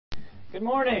Good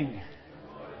morning.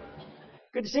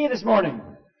 Good to see you this morning.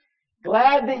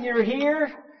 Glad that you're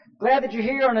here. Glad that you're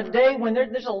here on a day when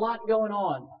there's a lot going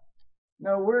on.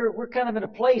 No, we're kind of in a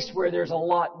place where there's a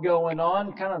lot going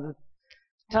on, kind of the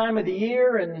time of the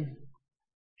year and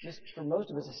just for most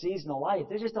of us a season of life.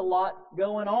 There's just a lot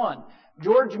going on.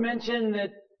 George mentioned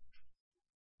that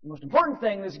the most important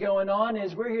thing that's going on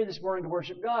is we're here this morning to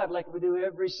worship God like we do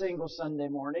every single Sunday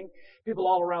morning. People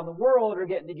all around the world are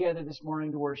getting together this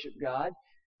morning to worship God.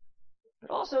 But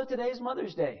also today's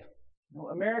Mother's Day.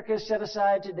 America has set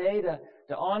aside today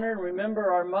to honor and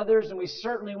remember our mothers, and we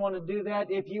certainly want to do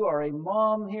that. If you are a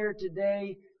mom here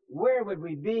today, where would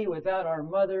we be without our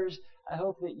mothers? I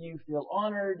hope that you feel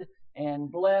honored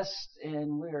and blessed,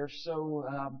 and we are so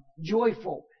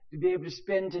joyful to be able to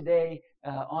spend today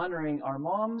honoring our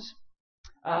moms.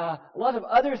 A lot of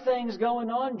other things going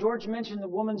on. George mentioned the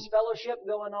Women's Fellowship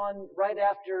going on right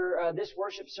after this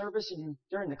worship service and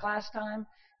during the class time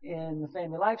in the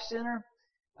Family Life Center.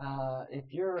 If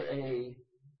you're a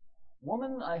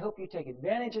woman, I hope you take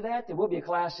advantage of that. There will be a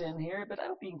class in here, but I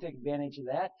hope you can take advantage of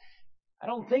that. I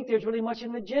don't think there's really much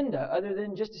of an agenda other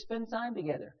than just to spend time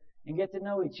together and get to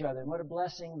know each other, and what a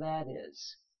blessing that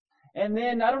is. And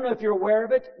then, I don't know if you're aware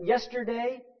of it,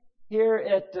 yesterday here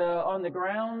at on the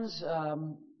grounds,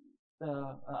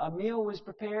 a meal was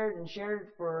prepared and shared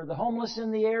for the homeless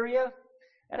in the area.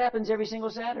 That happens every single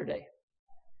Saturday.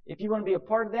 If you want to be a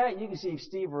part of that, you can see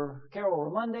Steve or Carol or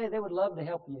Monday. They would love to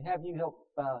have you help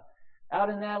out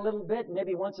in that a little bit,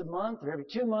 maybe once a month or every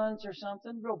 2 months or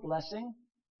something. Real blessing.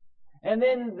 And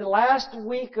then the last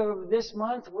week of this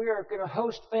month, we are going to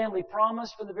host Family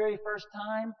Promise for the very first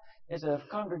time. As a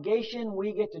congregation,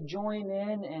 we get to join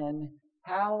in and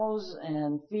house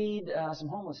and feed some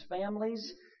homeless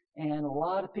families. And a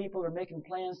lot of people are making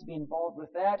plans to be involved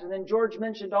with that. And then George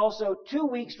mentioned also 2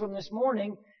 weeks from this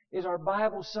morning is our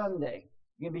Bible Sunday.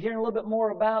 You're going to be hearing a little bit more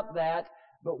about that.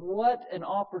 But what an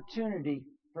opportunity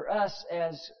for us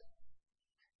as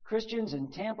Christians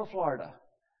in Tampa, Florida,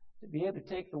 to be able to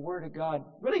take the Word of God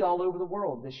really all over the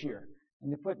world this year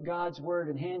and to put God's Word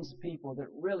in hands of people that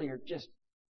really are just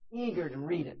eager to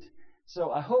read it.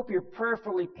 So I hope you're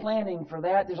prayerfully planning for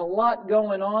that. There's a lot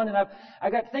going on, and I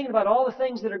got thinking about all the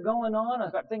things that are going on. I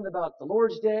got thinking about the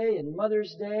Lord's Day and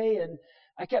Mother's Day, and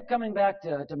I kept coming back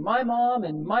to my mom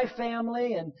and my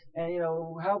family and you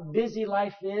know how busy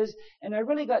life is, and I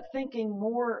really got thinking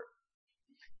more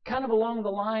kind of along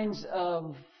the lines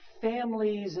of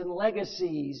families and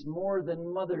legacies more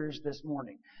than mothers this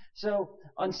morning. So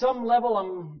on some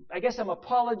level, I guess I'm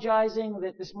apologizing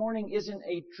that this morning isn't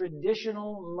a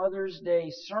traditional Mother's Day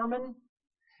sermon,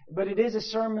 but it is a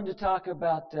sermon to talk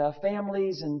about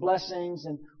families and blessings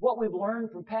and what we've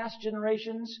learned from past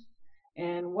generations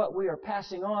and what we are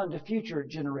passing on to future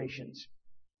generations.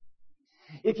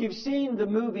 If you've seen the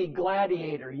movie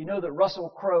Gladiator, you know that Russell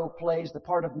Crowe plays the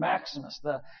part of Maximus,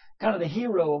 the kind of the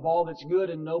hero of all that's good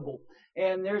and noble.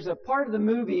 And there's a part of the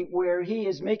movie where he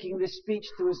is making this speech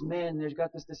to his men. There's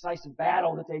got this decisive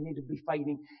battle that they need to be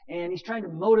fighting. And he's trying to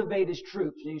motivate his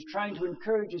troops. And he's trying to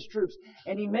encourage his troops.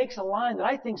 And he makes a line that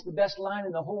I think is the best line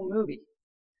in the whole movie.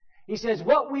 He says,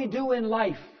 "What we do in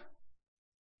life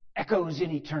echoes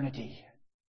in eternity."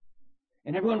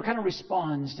 And everyone kind of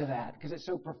responds to that because it's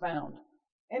so profound.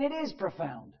 And it is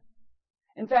profound.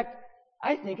 In fact,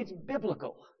 I think it's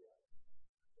biblical.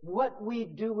 What we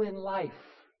do in life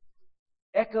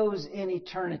echoes in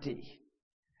eternity.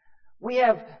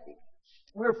 We're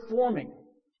forming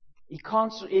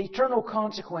eternal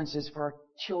consequences for our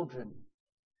children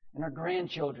and our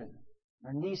grandchildren,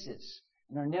 our nieces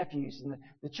and our nephews, and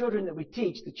the children that we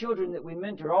teach, the children that we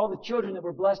mentor, all the children that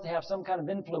we're blessed to have some kind of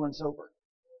influence over.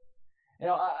 You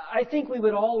know, I think we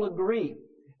would all agree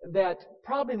that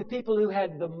probably the people who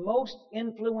had the most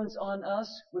influence on us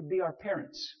would be our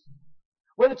parents.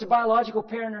 Whether it's a biological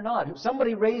parent or not,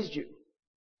 somebody raised you.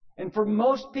 And for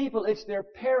most people, it's their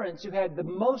parents who had the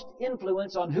most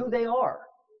influence on who they are.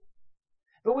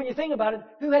 But when you think about it,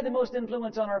 who had the most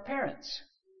influence on our parents?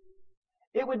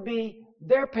 It would be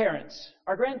their parents,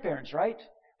 our grandparents, right?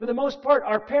 For the most part,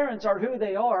 our parents are who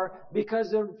they are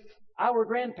because of our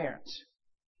grandparents.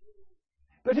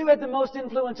 But who had the most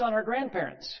influence on our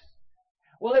grandparents?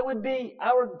 Well, it would be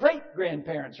our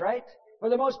great-grandparents, right? For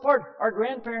the most part, our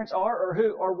grandparents are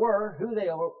or were who they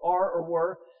are or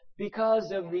were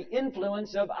because of the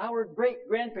influence of our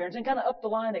great-grandparents. And kind of up the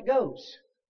line it goes.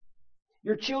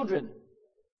 Your children,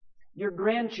 your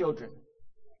grandchildren,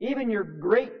 even your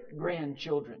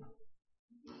great-grandchildren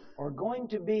are going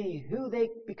to be who they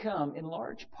become in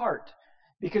large part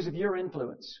because of your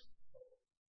influence.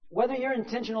 Whether you're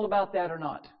intentional about that or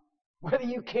not, whether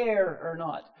you care or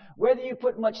not, Whether you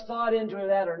put much thought into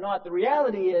that or not, the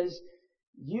reality is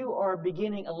you are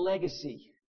beginning a legacy.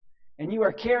 And you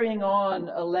are carrying on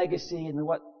a legacy in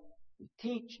what we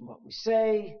teach and what we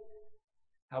say,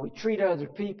 how we treat other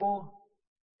people.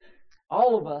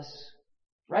 All of us,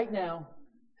 right now,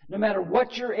 no matter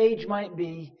what your age might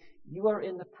be, you are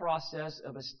in the process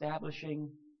of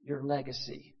establishing your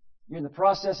legacy. You're in the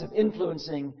process of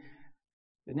influencing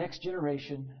the next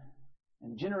generation,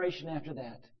 and the generation after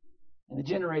that, and the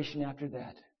generation after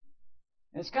that.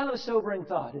 And it's kind of a sobering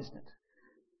thought, isn't it?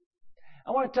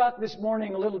 I want to talk this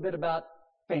morning a little bit about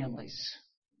families.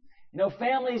 You know,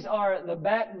 families are the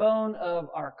backbone of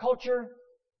our culture.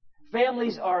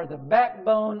 Families are the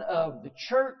backbone of the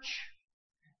church.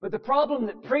 But the problem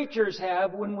that preachers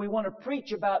have when we want to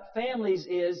preach about families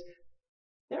is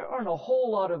there aren't a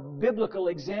whole lot of biblical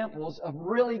examples of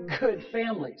really good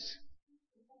families.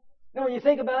 You know, when you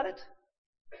think about it,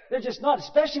 they're just not,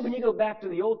 especially when you go back to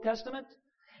the Old Testament.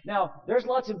 Now, there's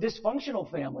lots of dysfunctional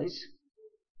families,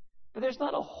 but there's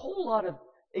not a whole lot of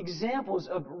examples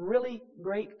of really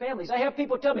great families. I have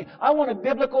people tell me, I want a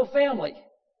biblical family.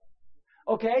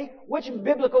 Okay, which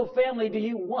biblical family do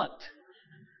you want?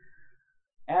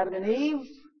 Adam and Eve?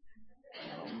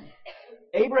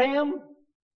 Abraham?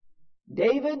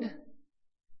 David?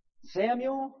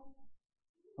 Samuel?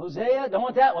 Hosea? Don't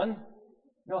want that one.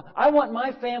 No, I want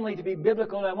my family to be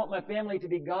biblical and I want my family to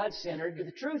be God-centered. But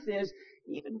the truth is,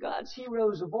 even God's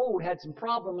heroes of old had some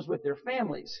problems with their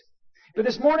families. But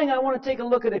this morning I want to take a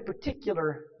look at a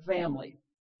particular family.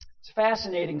 It's a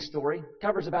fascinating story.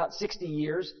 Covers about 60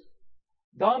 years.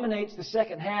 Dominates the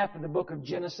second half of the book of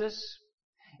Genesis.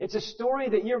 It's a story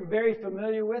that you're very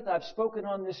familiar with. I've spoken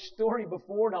on this story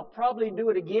before, and I'll probably do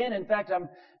it again. In fact, I'm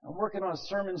working on a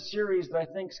sermon series that I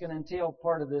think is going to entail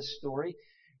part of this story.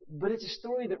 But it's a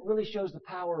story that really shows the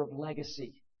power of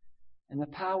legacy and the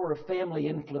power of family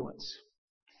influence.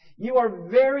 You are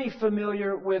very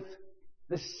familiar with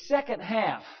the second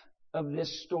half of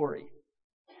this story.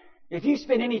 If you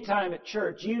spend any time at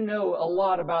church, you know a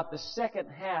lot about the second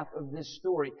half of this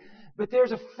story. But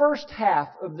there's a first half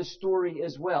of the story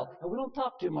as well. And we don't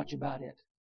talk too much about it.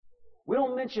 We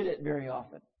don't mention it very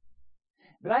often.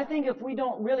 But I think if we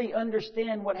don't really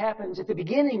understand what happens at the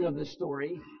beginning of the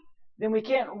story, then we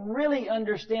can't really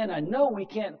understand, I know we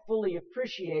can't fully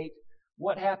appreciate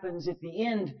what happens at the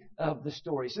end of the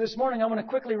story. So this morning I want to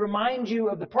quickly remind you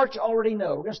of the part you already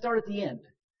know. We're going to start at the end.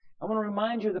 I want to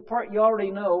remind you of the part you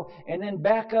already know and then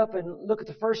back up and look at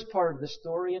the first part of the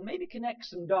story and maybe connect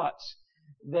some dots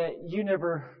that you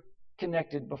never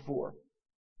connected before.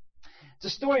 It's a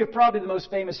story of probably the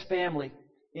most famous family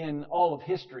in all of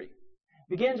history. It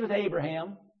begins with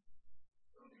Abraham.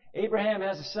 Abraham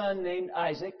has a son named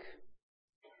Isaac.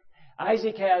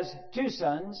 Isaac has two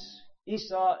sons,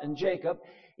 Esau and Jacob.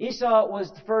 Esau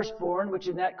was the firstborn, which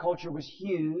in that culture was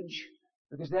huge,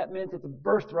 because that meant that the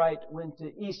birthright went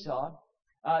to Esau.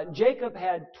 Jacob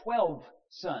had 12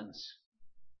 sons.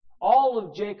 All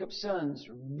of Jacob's sons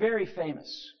are very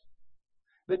famous,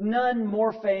 but none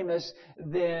more famous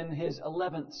than his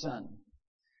 11th son,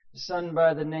 a son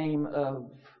by the name of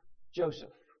Joseph.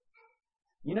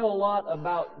 You know a lot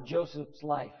about Joseph's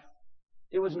life.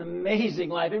 It was an amazing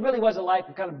life. It really was a life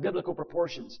of kind of biblical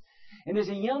proportions. And as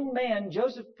a young man,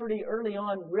 Joseph pretty early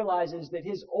on realizes that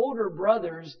his older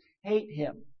brothers hate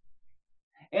him.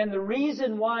 And the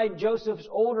reason why Joseph's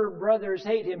older brothers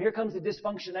hate him, here comes the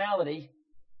dysfunctionality.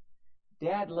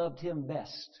 Dad loved him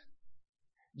best.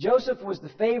 Joseph was the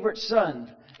favorite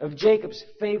son of Jacob's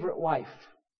favorite wife.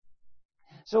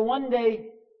 So one day,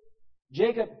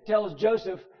 Jacob tells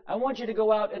Joseph, I want you to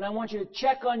go out and I want you to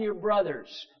check on your brothers.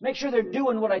 Make sure they're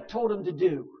doing what I told them to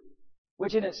do,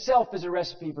 which in itself is a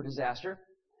recipe for disaster.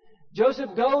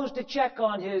 Joseph goes to check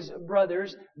on his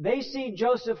brothers. They see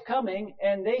Joseph coming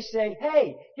and they say,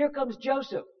 hey, here comes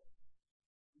Joseph.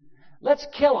 Let's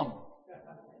kill him.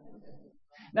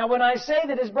 Now, when I say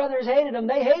that his brothers hated him,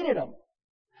 they hated him.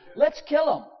 Let's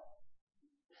kill him.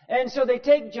 And so they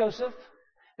take Joseph.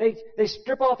 They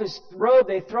strip off his robe.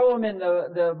 They throw him in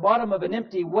the bottom of an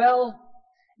empty well.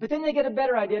 But then they get a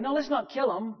better idea. No, let's not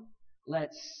kill him.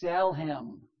 Let's sell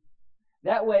him.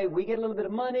 That way we get a little bit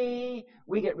of money.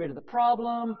 We get rid of the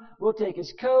problem. We'll take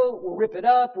his coat. We'll rip it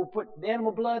up. We'll put the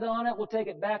animal blood on it. We'll take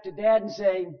it back to Dad and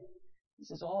say,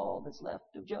 this is all that's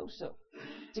left of Joseph.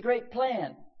 It's a great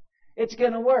plan. It's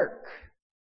going to work.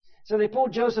 So they pull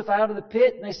Joseph out of the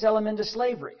pit and they sell him into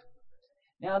slavery.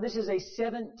 Now this is a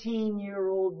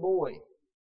 17-year-old boy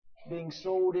being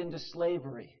sold into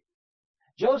slavery.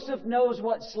 Joseph knows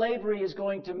what slavery is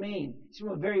going to mean. He's from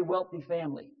a very wealthy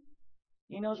family.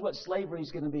 He knows what slavery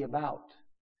is going to be about.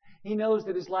 He knows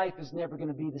that his life is never going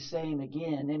to be the same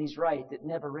again, and he's right, it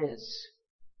never is.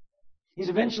 He's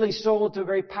eventually sold to a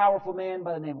very powerful man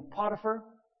by the name of Potiphar.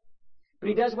 But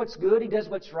he does what's good, he does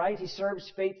what's right, he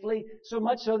serves faithfully, so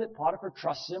much so that Potiphar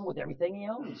trusts him with everything he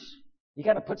owns. He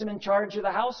kind of puts him in charge of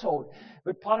the household.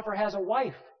 But Potiphar has a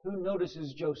wife who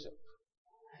notices Joseph.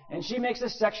 And she makes a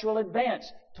sexual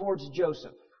advance towards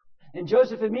Joseph. And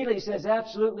Joseph immediately says,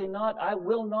 absolutely not, I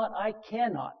will not, I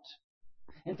cannot.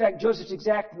 In fact, Joseph's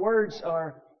exact words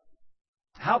are,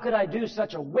 how could I do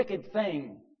such a wicked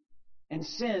thing and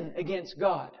sin against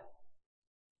God?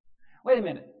 Wait a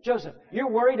minute, Joseph, you're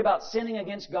worried about sinning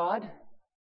against God?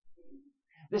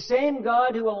 The same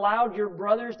God who allowed your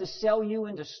brothers to sell you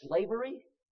into slavery?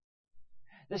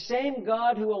 The same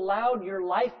God who allowed your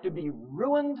life to be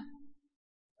ruined?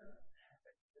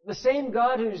 The same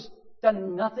God who's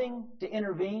done nothing to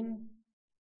intervene?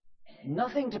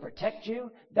 Nothing to protect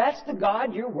you? That's the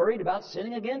God you're worried about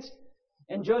sinning against?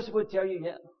 And Joseph would tell you,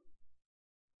 yeah,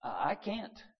 I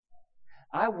can't.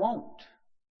 I won't.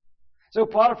 So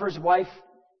Potiphar's wife,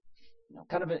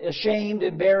 kind of ashamed,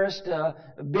 embarrassed,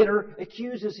 bitter,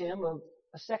 accuses him of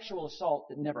a sexual assault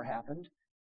that never happened.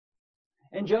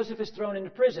 And Joseph is thrown into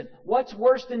prison. What's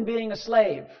worse than being a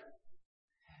slave?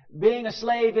 Being a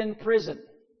slave in prison.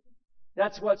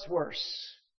 That's what's worse.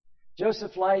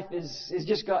 Joseph's life is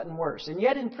just gotten worse. And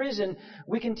yet in prison,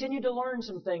 we continue to learn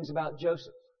some things about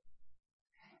Joseph.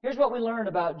 Here's what we learn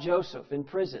about Joseph in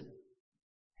prison.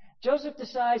 Joseph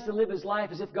decides to live his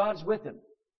life as if God's with him,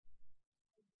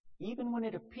 even when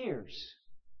it appears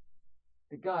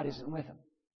that God isn't with him.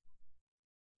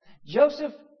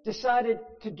 Joseph decided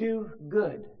to do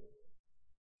good,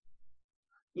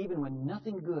 even when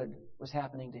nothing good was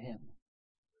happening to him.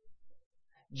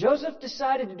 Joseph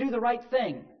decided to do the right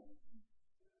thing,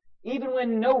 even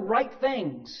when no right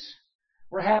things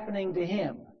were happening to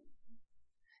him.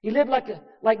 He lived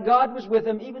like God was with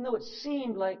him, even though it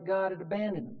seemed like God had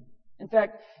abandoned him. In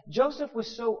fact, Joseph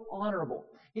was so honorable,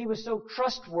 he was so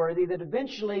trustworthy that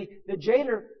eventually the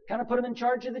jailer kind of put him in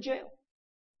charge of the jail.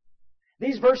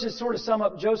 These verses sort of sum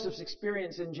up Joseph's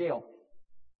experience in jail.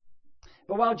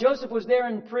 But while Joseph was there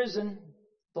in prison,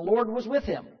 the Lord was with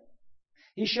him.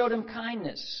 He showed him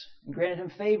kindness and granted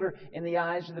him favor in the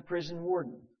eyes of the prison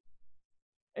warden.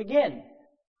 Again,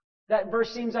 that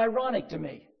verse seems ironic to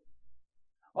me.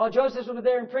 While Joseph was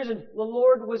there in prison, the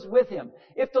Lord was with him.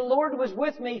 If the Lord was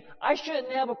with me, I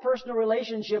shouldn't have a personal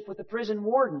relationship with the prison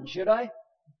warden, should I?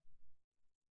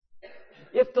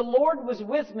 If the Lord was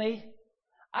with me,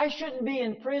 I shouldn't be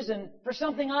in prison for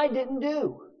something I didn't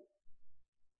do.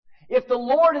 If the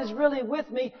Lord is really with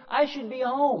me, I should be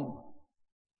home,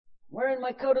 wearing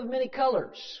my coat of many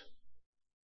colors.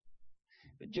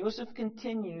 But Joseph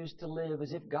continues to live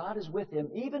as if God is with him,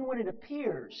 even when it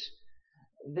appears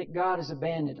that God has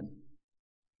abandoned him.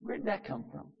 Where did that come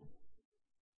from?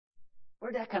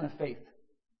 Where did that kind of faith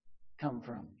come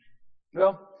from?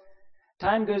 Well,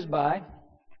 time goes by.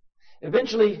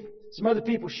 Eventually, some other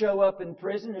people show up in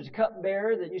prison. There's a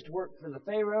cupbearer that used to work for the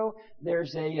Pharaoh.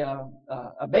 There's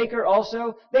a baker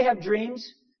also. They have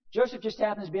dreams. Joseph just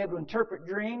happens to be able to interpret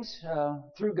dreams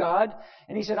through God.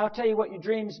 And he said, I'll tell you what your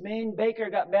dreams mean. Baker, I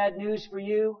got bad news for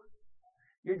you.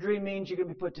 Your dream means you're going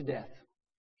to be put to death.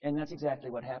 And that's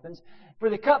exactly what happens. For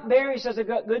the cupbearer, he says, I've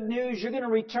got good news. You're going to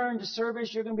return to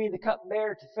service. You're going to be the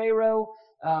cupbearer to Pharaoh.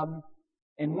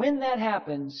 And when that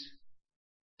happens,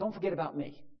 don't forget about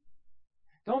me.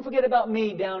 Don't forget about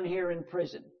me down here in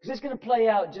prison. Because it's going to play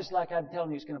out just like I'm telling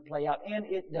you it's going to play out. And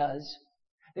it does.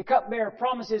 The cupbearer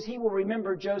promises he will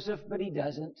remember Joseph, but he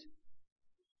doesn't.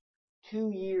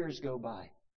 2 years go by.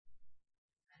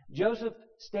 Joseph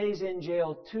stays in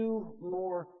jail 2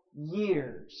 more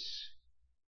years.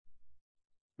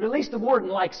 But at least the warden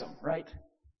likes him, right?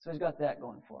 So he's got that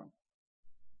going for him.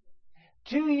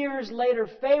 2 years later,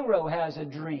 Pharaoh has a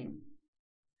dream.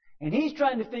 And he's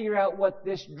trying to figure out what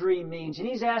this dream means. And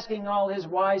he's asking all his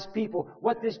wise people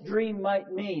what this dream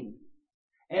might mean.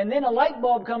 And then a light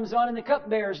bulb comes on in the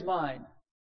cupbearer's mind.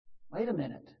 Wait a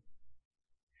minute.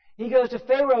 He goes to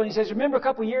Pharaoh and he says, remember a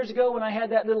couple years ago when I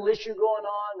had that little issue going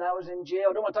on? I was in jail.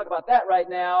 I don't want to talk about that right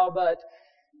now, but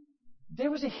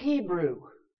there was a Hebrew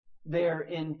there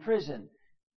in prison.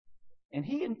 And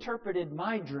he interpreted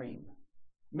my dream.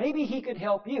 Maybe he could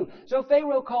help you. So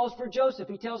Pharaoh calls for Joseph.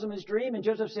 He tells him his dream, and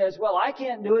Joseph says, well, I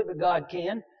can't do it, but God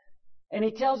can. And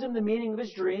he tells him the meaning of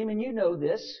his dream, and you know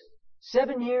this.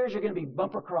 7 years are going to be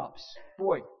bumper crops.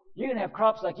 Boy, you're going to have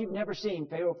crops like you've never seen,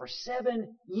 Pharaoh, for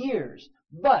 7 years.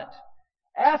 But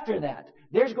after that,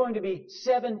 there's going to be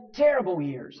 7 terrible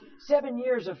years. 7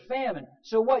 years of famine.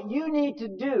 So what you need to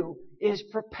do is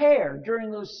prepare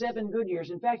during those 7 good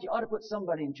years. In fact, you ought to put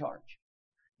somebody in charge.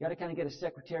 You ought to kind of get a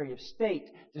Secretary of State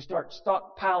to start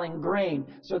stockpiling grain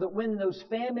so that when those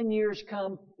famine years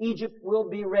come, Egypt will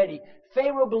be ready.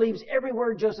 Pharaoh believes every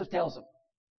word Joseph tells him.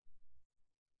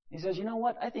 He says, you know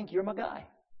what? I think you're my guy.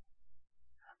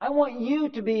 I want you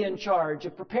to be in charge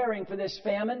of preparing for this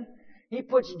famine. He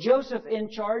puts Joseph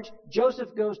in charge.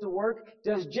 Joseph goes to work,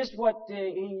 does just what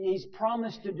he's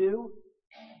promised to do.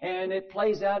 And it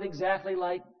plays out exactly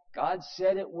like God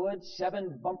said it would.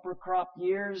 7 bumper crop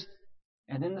years.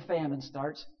 And then the famine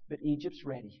starts. But Egypt's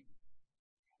ready.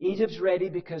 Egypt's ready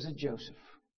because of Joseph.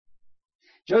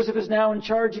 Joseph is now in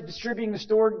charge of distributing the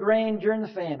stored grain during the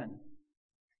famine.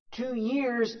 2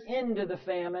 years into the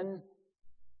famine,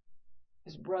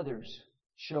 his brothers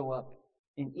show up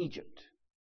in Egypt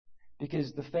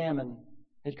because the famine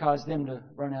had caused them to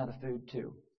run out of food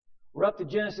too. We're up to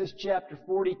Genesis chapter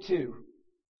 42,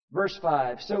 verse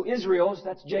 5. So Israel's,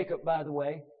 that's Jacob by the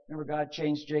way. Remember God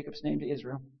changed Jacob's name to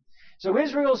Israel. So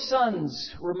Israel's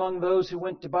sons were among those who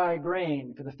went to buy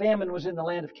grain, for the famine was in the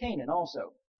land of Canaan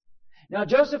also. Now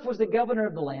Joseph was the governor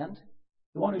of the land,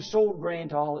 the one who sold grain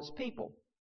to all its people.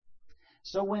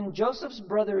 So when Joseph's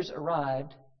brothers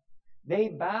arrived, they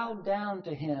bowed down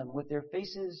to him with their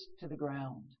faces to the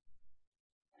ground.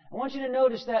 I want you to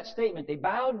notice that statement. They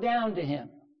bowed down to him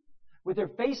with their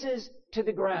faces to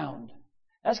the ground.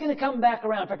 That's going to come back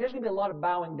around. In fact, there's going to be a lot of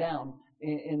bowing down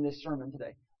in this sermon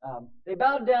today. They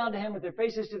bowed down to him with their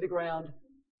faces to the ground.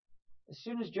 As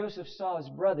soon as Joseph saw his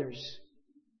brothers,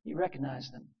 he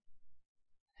recognized them.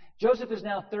 Joseph is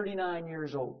now 39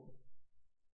 years old.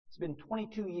 It's been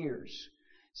 22 years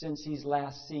since he's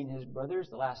last seen his brothers.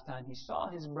 The last time he saw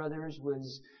his brothers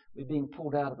was being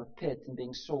pulled out of a pit and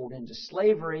being sold into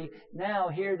slavery. Now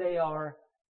here they are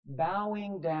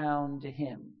bowing down to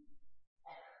him.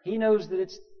 He knows that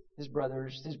it's his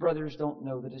brothers. His brothers don't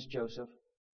know that it's Joseph.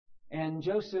 And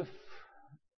Joseph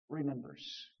remembers.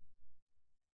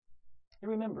 He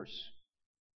remembers.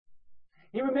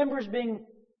 He remembers being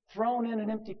thrown in an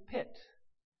empty pit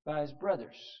by his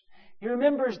brothers. He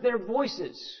remembers their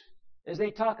voices as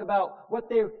they talk about what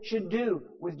they should do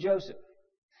with Joseph.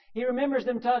 He remembers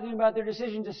them talking about their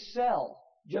decision to sell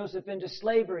Joseph into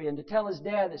slavery and to tell his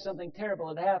dad that something terrible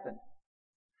had happened.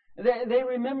 They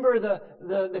remember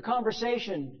the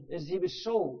conversation as he was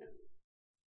sold.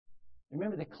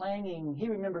 Remember the clanging. He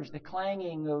remembers the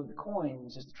clanging of the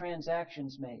coins as the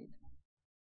transactions made.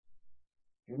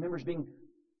 He remembers being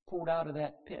pulled out of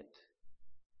that pit,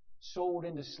 sold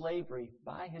into slavery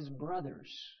by his brothers.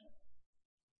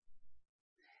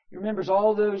 He remembers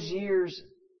all those years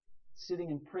sitting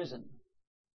in prison,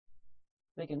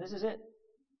 thinking, this is it.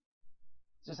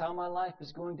 This is how my life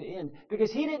is going to end.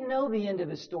 Because he didn't know the end of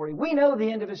his story. We know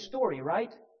the end of his story,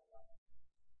 right?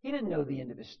 He didn't know the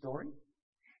end of his story.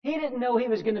 He didn't know he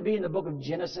was going to be in the book of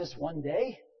Genesis one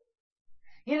day.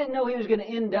 He didn't know he was going to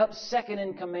end up second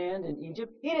in command in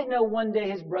Egypt. He didn't know one day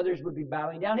his brothers would be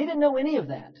bowing down. He didn't know any of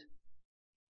that.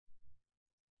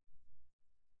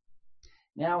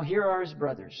 Now here are his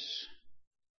brothers,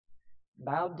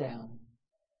 bowed down,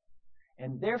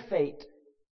 and their fate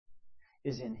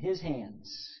is in his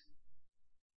hands.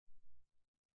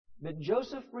 But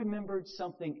Joseph remembered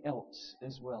something else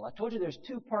as well. I told you there's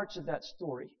 2 parts of that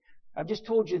story. I've just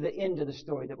told you the end of the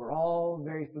story that we're all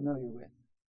very familiar with.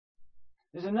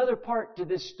 There's another part to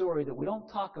this story that we don't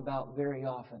talk about very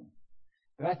often.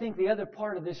 But I think the other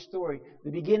part of this story,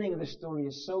 the beginning of the story,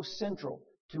 is so central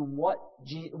to what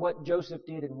Joseph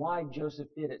did and why Joseph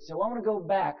did it. So I want to go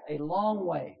back a long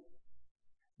way.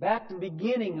 Back to the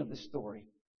beginning of the story.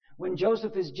 When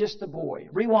Joseph is just a boy.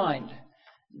 Rewind.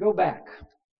 Go back.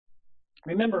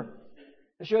 Remember,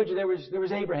 I showed you there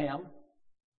was Abraham.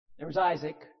 There was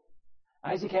Isaac.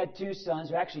 Isaac had 2 sons.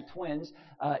 They're actually twins.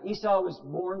 Esau was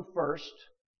born first.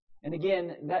 And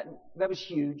again, that was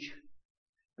huge.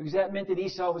 Because that meant that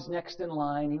Esau was next in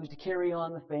line. He was to carry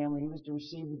on the family. He was to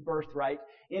receive the birthright.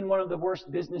 In one of the worst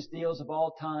business deals of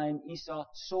all time, Esau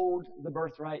sold the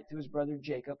birthright to his brother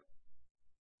Jacob.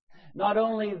 Not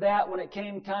only that, when it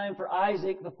came time for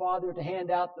Isaac, the father, to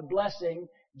hand out the blessing,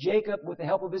 Jacob, with the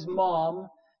help of his mom,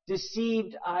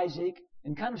 deceived Isaac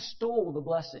and kind of stole the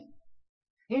blessing.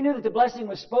 He knew that the blessing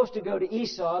was supposed to go to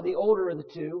Esau, the older of the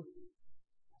 2.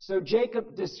 So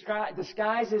Jacob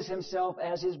disguises himself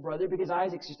as his brother because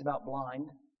Isaac's just about blind.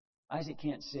 Isaac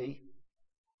can't see.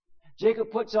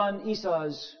 Jacob puts on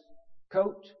Esau's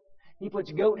coat. He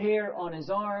puts goat hair on his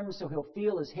arms so he'll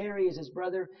feel as hairy as his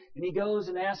brother. And he goes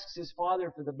and asks his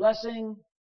father for the blessing.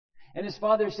 And his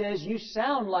father says, "You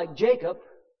sound like Jacob,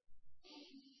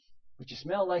 but you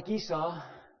smell like Esau."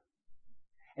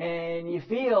 and you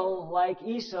feel like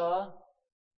Esau,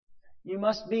 you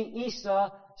must be Esau,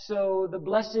 so the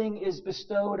blessing is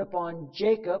bestowed upon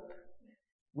Jacob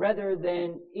rather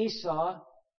than Esau.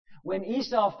 When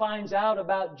Esau finds out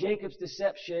about Jacob's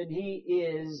deception, he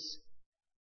is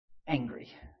angry.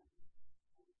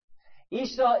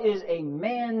 Esau is a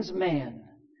man's man.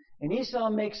 And Esau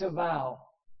makes a vow.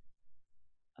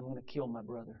 I'm going to kill my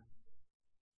brother.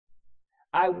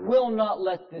 I will not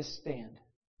let this stand.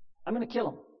 I'm going to kill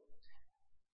him.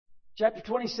 Chapter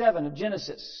 27 of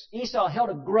Genesis. Esau held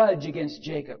a grudge against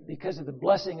Jacob because of the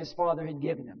blessing his father had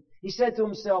given him. He said to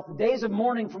himself, the days of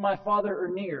mourning for my father are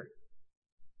near.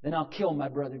 Then I'll kill my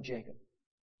brother Jacob.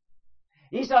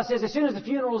 Esau says, as soon as the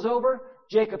funeral's over,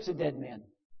 Jacob's a dead man.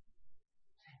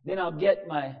 Then I'll get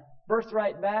my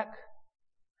birthright back.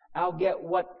 I'll get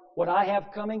what I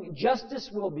have coming. Justice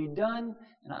will be done,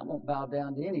 and I won't bow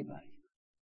down to anybody.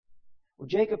 Well,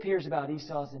 Jacob hears about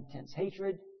Esau's intense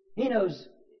hatred. He knows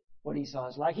what Esau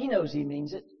is like. He knows he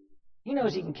means it. He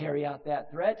knows he can carry out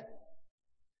that threat.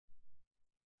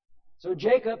 So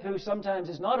Jacob, who sometimes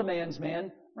is not a man's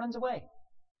man, runs away.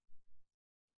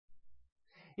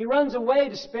 He runs away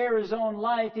to spare his own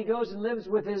life. He goes and lives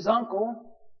with his uncle.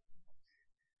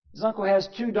 His uncle has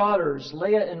two daughters,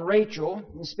 Leah and Rachel.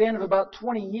 In the span of about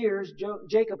 20 years,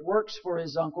 Jacob works for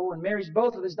his uncle and marries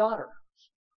both of his daughters,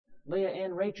 Leah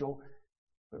and Rachel.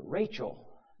 But Rachel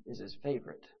is his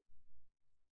favorite.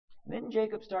 And then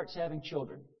Jacob starts having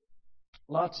children.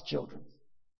 Lots of children.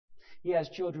 He has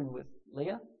children with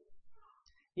Leah.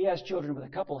 He has children with a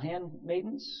couple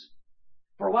handmaidens.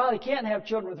 For a while he can't have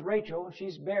children with Rachel.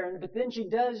 She's barren. But then she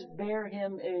does bear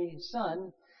him a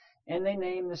son. And they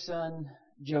name the son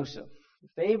Joseph,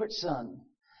 the favorite son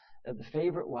of the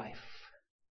favorite wife.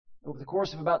 Over the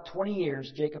course of about 20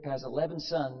 years, Jacob has 11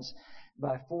 sons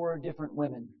by 4 different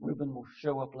women. Reuben will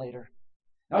show up later.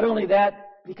 Not only that,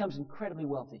 he becomes incredibly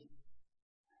wealthy.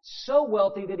 So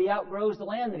wealthy that he outgrows the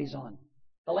land that he's on.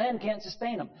 The land can't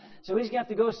sustain him. So he's going to have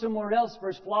to go somewhere else for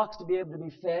his flocks to be able to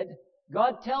be fed.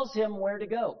 God tells him where to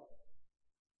go.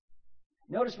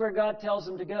 Notice where God tells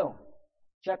him to go.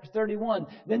 Chapter 31.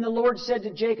 Then the Lord said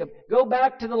to Jacob, go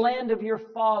back to the land of your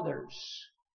fathers.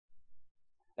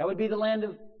 That would be the land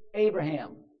of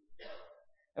Abraham.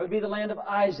 That would be the land of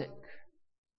Isaac.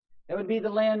 That would be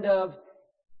the land of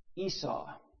Esau.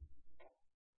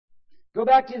 Go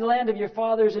back to the land of your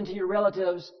fathers and to your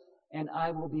relatives, and I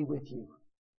will be with you.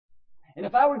 And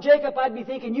if I were Jacob, I'd be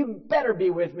thinking, you better be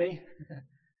with me.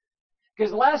 Because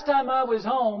the last time I was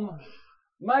home,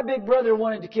 my big brother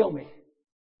wanted to kill me.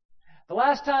 The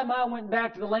last time I went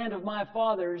back to the land of my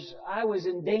fathers, I was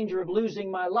in danger of losing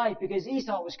my life because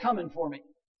Esau was coming for me.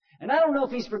 And I don't know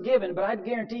if he's forgiven, but I'd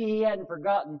guarantee he hadn't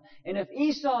forgotten. And if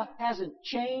Esau hasn't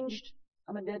changed,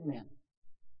 I'm a dead man.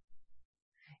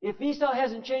 If Esau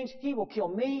hasn't changed, he will kill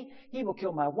me, he will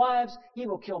kill my wives, he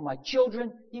will kill my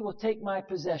children, he will take my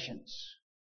possessions.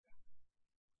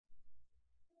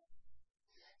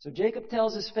 So Jacob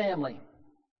tells his family,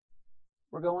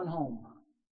 we're going home.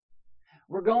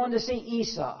 We're going to see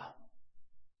Esau.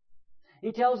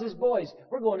 He tells his boys,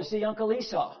 we're going to see Uncle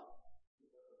Esau.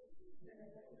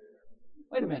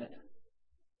 Wait a minute.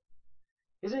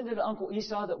 Isn't it Uncle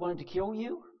Esau that wanted to kill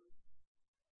you?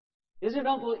 Isn't it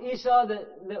Uncle Esau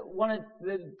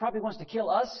that probably wants to kill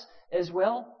us as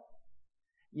well?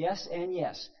 Yes and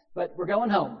yes. But we're going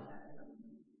home.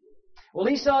 Well,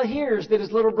 Esau hears that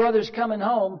his little brother's coming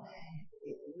home.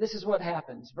 This is what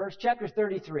happens. Chapter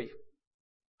 33.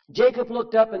 Jacob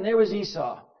looked up and there was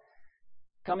Esau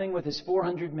coming with his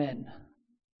 400 men.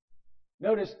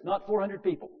 Notice, not 400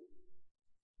 people.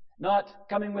 Not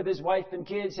coming with his wife and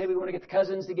kids. Hey, we want to get the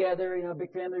cousins together,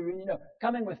 big family reunion. No,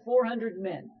 coming with 400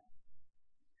 men.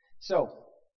 So,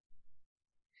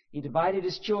 he divided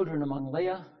his children among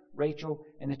Leah, Rachel,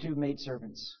 and the 2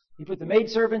 maidservants. He put the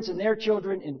maidservants and their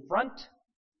children in front,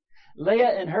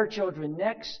 Leah and her children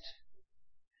next,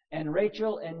 and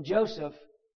Rachel and Joseph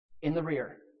in the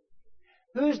rear.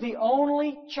 Who's the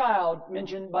only child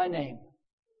mentioned by name?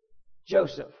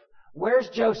 Joseph. Where's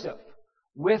Joseph?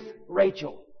 With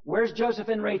Rachel. Where's Joseph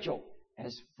and Rachel?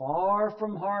 As far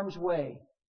from harm's way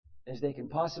as they can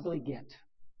possibly get.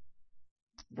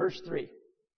 Verse 3.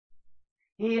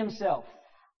 He himself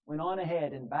went on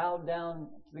ahead and bowed down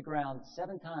to the ground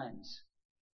 7 times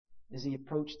as he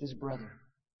approached his brother.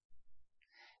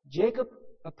 Jacob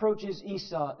approaches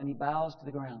Esau and he bows to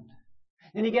the ground.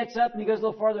 Then he gets up and he goes a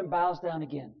little farther and bows down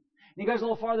again. And he goes a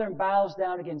little farther and bows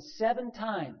down again. 7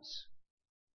 times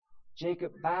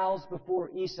Jacob bows before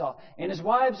Esau. And his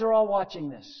wives are all watching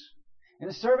this. And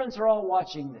the servants are all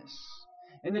watching this.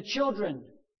 And the children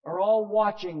are all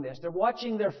watching this. They're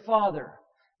watching their father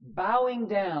bowing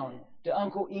down to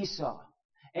Uncle Esau.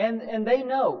 And they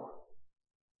know.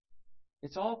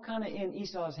 It's all kind of in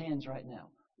Esau's hands right now.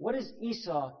 What is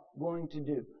Esau going to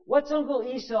do? What's Uncle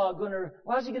Esau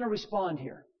how's he going to respond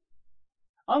here?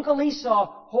 Uncle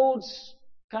Esau holds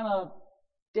kind of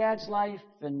Dad's life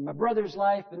and my brother's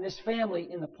life and this family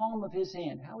in the palm of his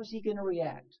hand. How is he going to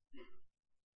react?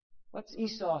 What's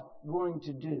Esau going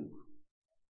to do?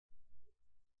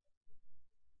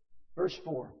 Verse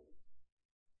 4.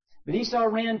 But Esau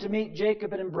ran to meet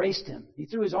Jacob and embraced him. He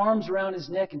threw his arms around his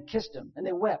neck and kissed him, and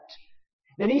they wept.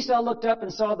 Then Esau looked up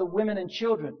and saw the women and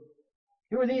children.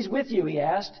 Who are these with you? He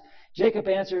asked. Jacob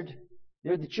answered,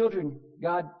 they're the children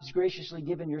God has graciously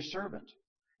given your servant.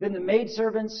 Then the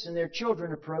maidservants and their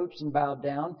children approached and bowed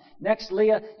down. Next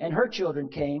Leah and her children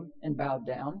came and bowed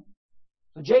down.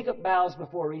 So Jacob bows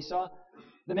before Esau.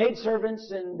 The maidservants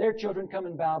and their children come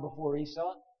and bow before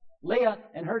Esau. Leah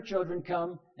and her children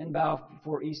come and bow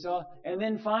before Esau. And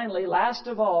then finally, last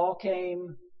of all,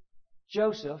 came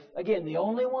Joseph. Again, the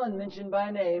only one mentioned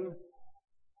by name.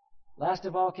 Last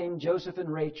of all came Joseph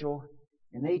and Rachel,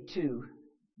 and they too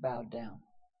bowed down.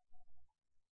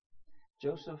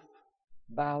 Joseph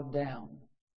bowed down.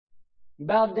 He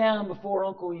bowed down before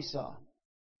Uncle Esau.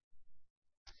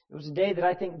 It was a day that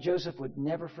I think Joseph would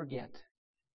never forget.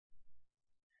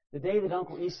 The day that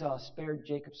Uncle Esau spared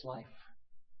Jacob's life.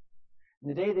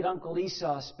 And the day that Uncle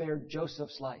Esau spared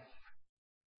Joseph's life.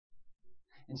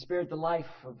 And spared the life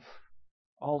of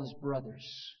all his brothers.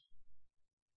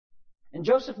 And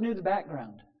Joseph knew the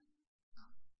background.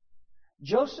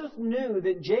 Joseph knew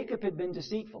that Jacob had been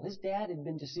deceitful. His dad had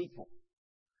been deceitful.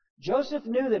 Joseph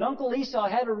knew that Uncle Esau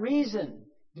had a reason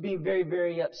to be very,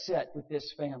 very upset with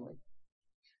this family.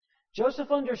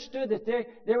 Joseph understood that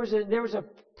there was a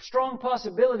strong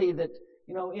possibility that,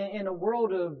 in a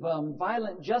world of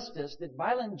violent justice, that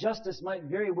violent justice might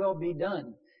very well be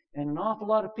done. And an awful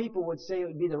lot of people would say it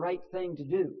would be the right thing to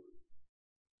do.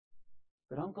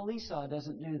 But Uncle Esau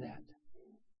doesn't do that.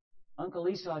 Uncle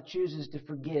Esau chooses to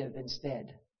forgive instead.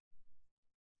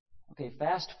 Okay,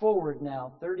 fast forward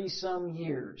now 30-some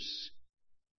years.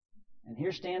 And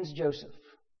here stands Joseph,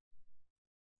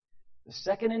 the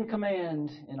second in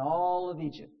command in all of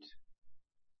Egypt.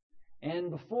 And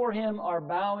before him are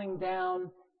bowing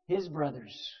down his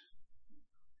brothers,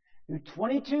 who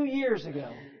 22 years ago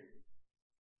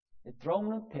had thrown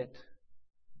him in a pit,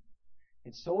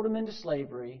 had sold him into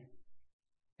slavery,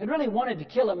 had really wanted to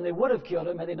kill him. They would have killed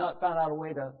him had they not found out a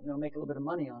way to make a little bit of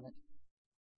money on it.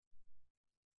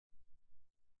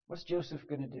 What's Joseph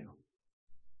going to do?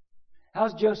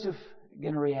 How's Joseph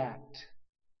going to react?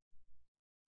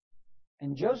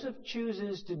 And Joseph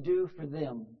chooses to do for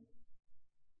them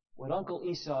what Uncle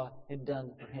Esau had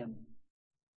done for him.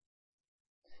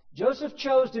 Joseph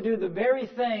chose to do the very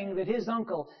thing that his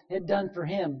uncle had done for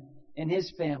him and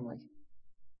his family.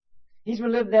 He's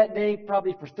relived that day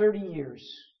probably for 30 years.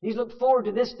 He's looked forward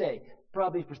to this day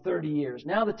probably for 30 years.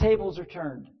 Now the tables are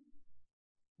turned.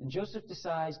 And Joseph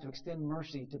decides to extend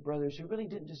mercy to brothers who really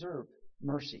didn't deserve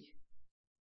mercy.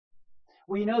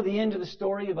 Well, you know the end of the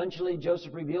story. Eventually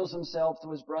Joseph reveals himself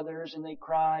to his brothers and they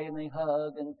cry and they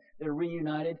hug and they're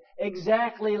reunited.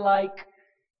 Exactly like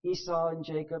Esau and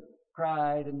Jacob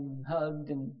cried and hugged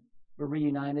and were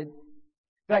reunited.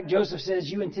 In fact, Joseph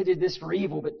says, you intended this for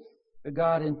evil, but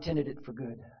God intended it for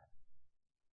good.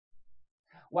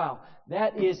 Wow,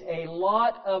 that is a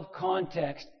lot of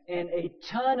context and a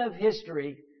ton of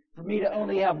history for me to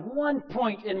only have one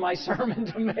point in my sermon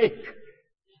to make.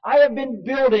 I have been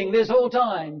building this whole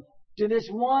time to this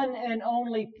one and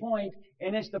only point,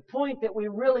 and it's the point that we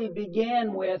really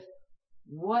began with.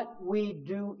 What we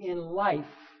do in life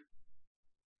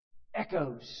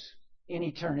echoes in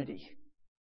eternity.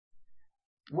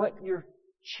 What your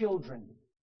children,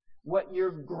 what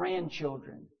your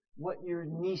grandchildren, what your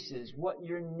nieces, what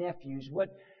your nephews, what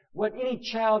any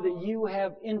child that you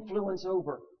have influence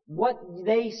over, what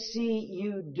they see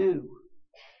you do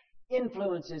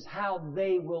influences how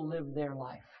they will live their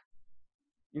life.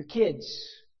 Your kids,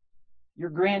 your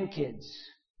grandkids,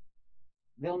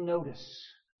 they'll notice.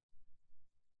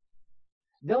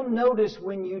 They'll notice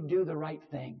when you do the right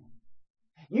thing.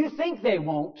 You think they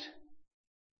won't,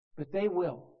 but they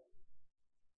will.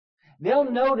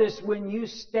 They'll notice when you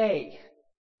stay,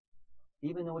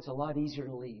 even though it's a lot easier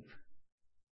to leave.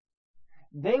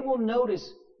 They will notice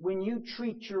when you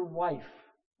treat your wife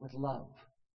with love.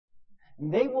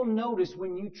 And they will notice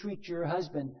when you treat your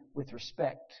husband with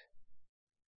respect.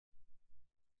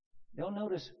 They'll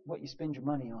notice what you spend your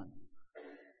money on.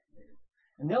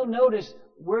 And they'll notice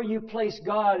where you place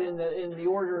God in the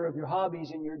order of your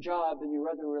hobbies and your job and your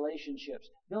other relationships.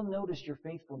 They'll notice your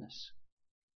faithfulness.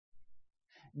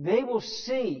 They will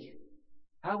see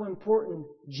how important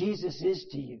Jesus is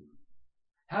to you.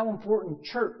 How important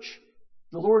church,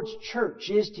 the Lord's church,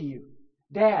 is to you.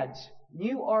 Dads,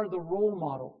 you are the role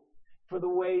model for the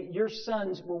way your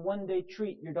sons will one day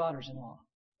treat your daughters-in-law.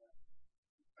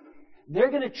 They're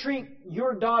going to treat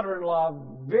your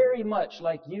daughter-in-law very much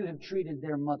like you have treated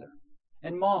their mother.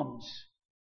 And moms,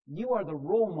 you are the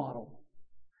role model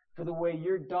for the way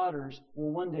your daughters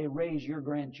will one day raise your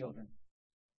grandchildren.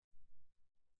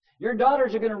 Your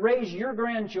daughters are going to raise your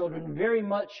grandchildren very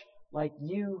much like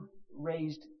you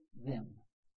raised them.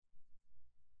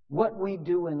 What we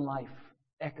do in life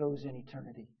echoes in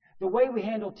eternity. The way we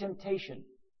handle temptation,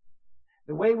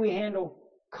 the way we handle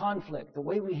conflict, the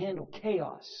way we handle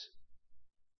chaos.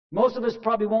 Most of us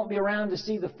probably won't be around to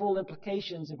see the full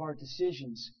implications of our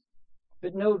decisions.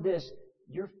 But know this,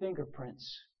 your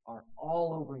fingerprints are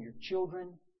all over your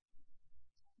children,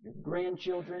 your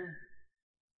grandchildren,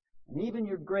 and even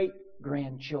your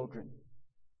great-grandchildren.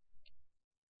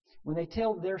 When they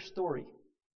tell their story,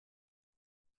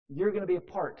 you're going to be a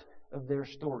part of their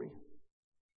story.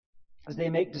 As they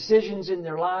make decisions in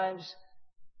their lives,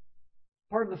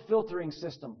 part of the filtering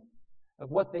system of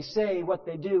what they say, what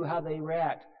they do, how they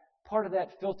react, part of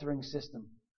that filtering system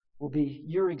will be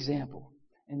your example.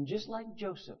 And just like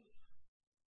Joseph,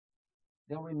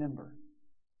 they'll remember.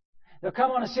 They'll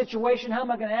come on a situation. How am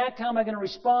I going to act? How am I going to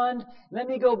respond? Let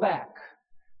me go back.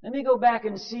 Let me go back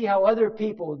and see how other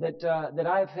people that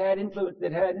I've had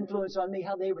influence on me,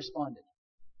 how they responded.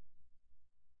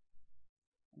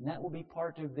 And that will be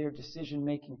part of their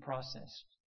decision-making process.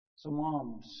 So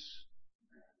moms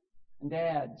and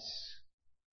dads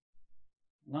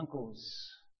and uncles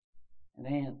and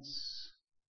aunts,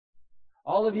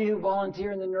 all of you who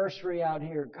volunteer in the nursery out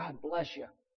here, God bless you.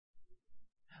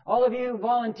 All of you who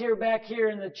volunteer back here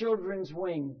in the children's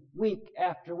wing week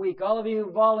after week. All of you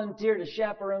who volunteer to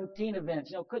chaperone teen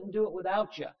events. Couldn't do it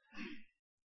without you.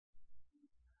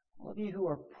 All of you who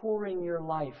are pouring your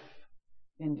life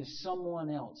into someone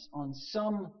else on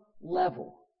some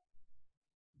level,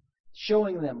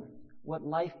 showing them what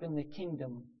life in the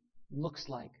kingdom looks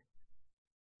like.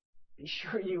 Be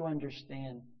sure you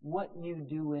understand what you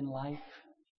do in life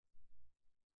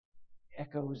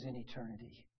echoes in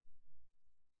eternity.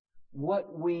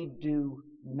 What we do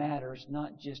matters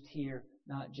not just here,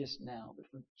 not just now, but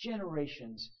for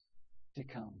generations to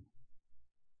come.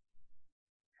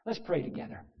 Let's pray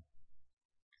together.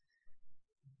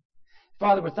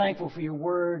 Father, we're thankful for your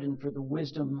word and for the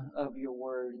wisdom of your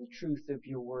word and the truth of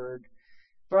your word.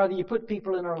 Father, you put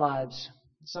people in our lives,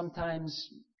 sometimes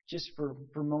just for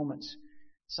moments,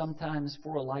 sometimes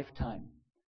for a lifetime.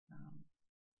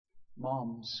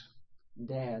 Moms, and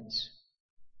dads,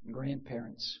 and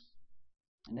grandparents,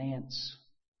 and aunts,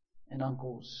 and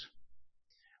uncles.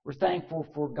 We're thankful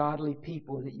for godly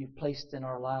people that you've placed in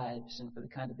our lives and for the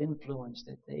kind of influence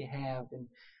that they have and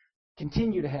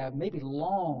continue to have, maybe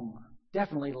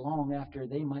definitely long after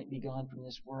they might be gone from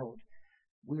this world.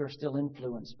 We are still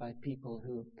influenced by people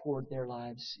who have poured their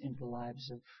lives into the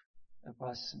lives of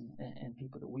us and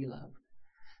people that we love.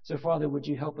 So, Father, would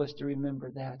you help us to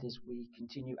remember that as we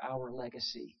continue our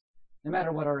legacy, no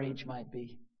matter what our age might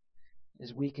be,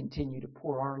 as we continue to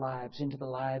pour our lives into the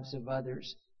lives of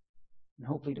others, and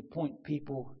hopefully to point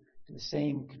people to the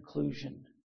same conclusion,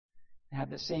 and have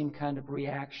the same kind of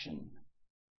reaction,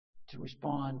 to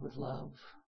respond with love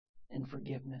and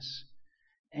forgiveness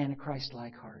and a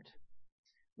Christ-like heart.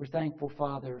 We're thankful,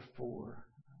 Father, for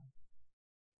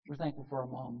our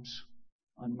moms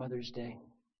on Mother's Day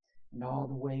and all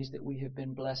the ways that we have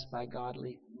been blessed by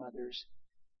godly mothers.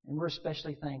 And we're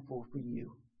especially thankful for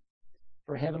you,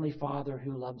 for a Heavenly Father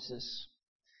who loves us,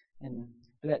 and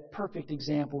for that perfect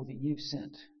example that you've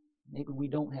sent. Maybe we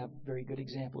don't have very good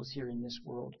examples here in this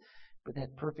world, but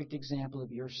that perfect example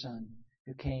of your Son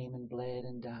who came and bled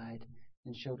and died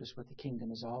and showed us what the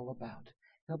kingdom is all about.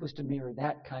 Help us to mirror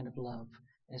that kind of love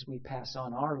as we pass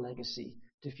on our legacy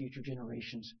to future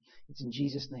generations. It's in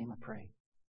Jesus' name I pray.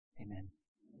 Amen.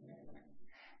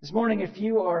 This morning, if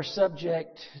you are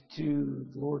subject to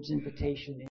the Lord's invitation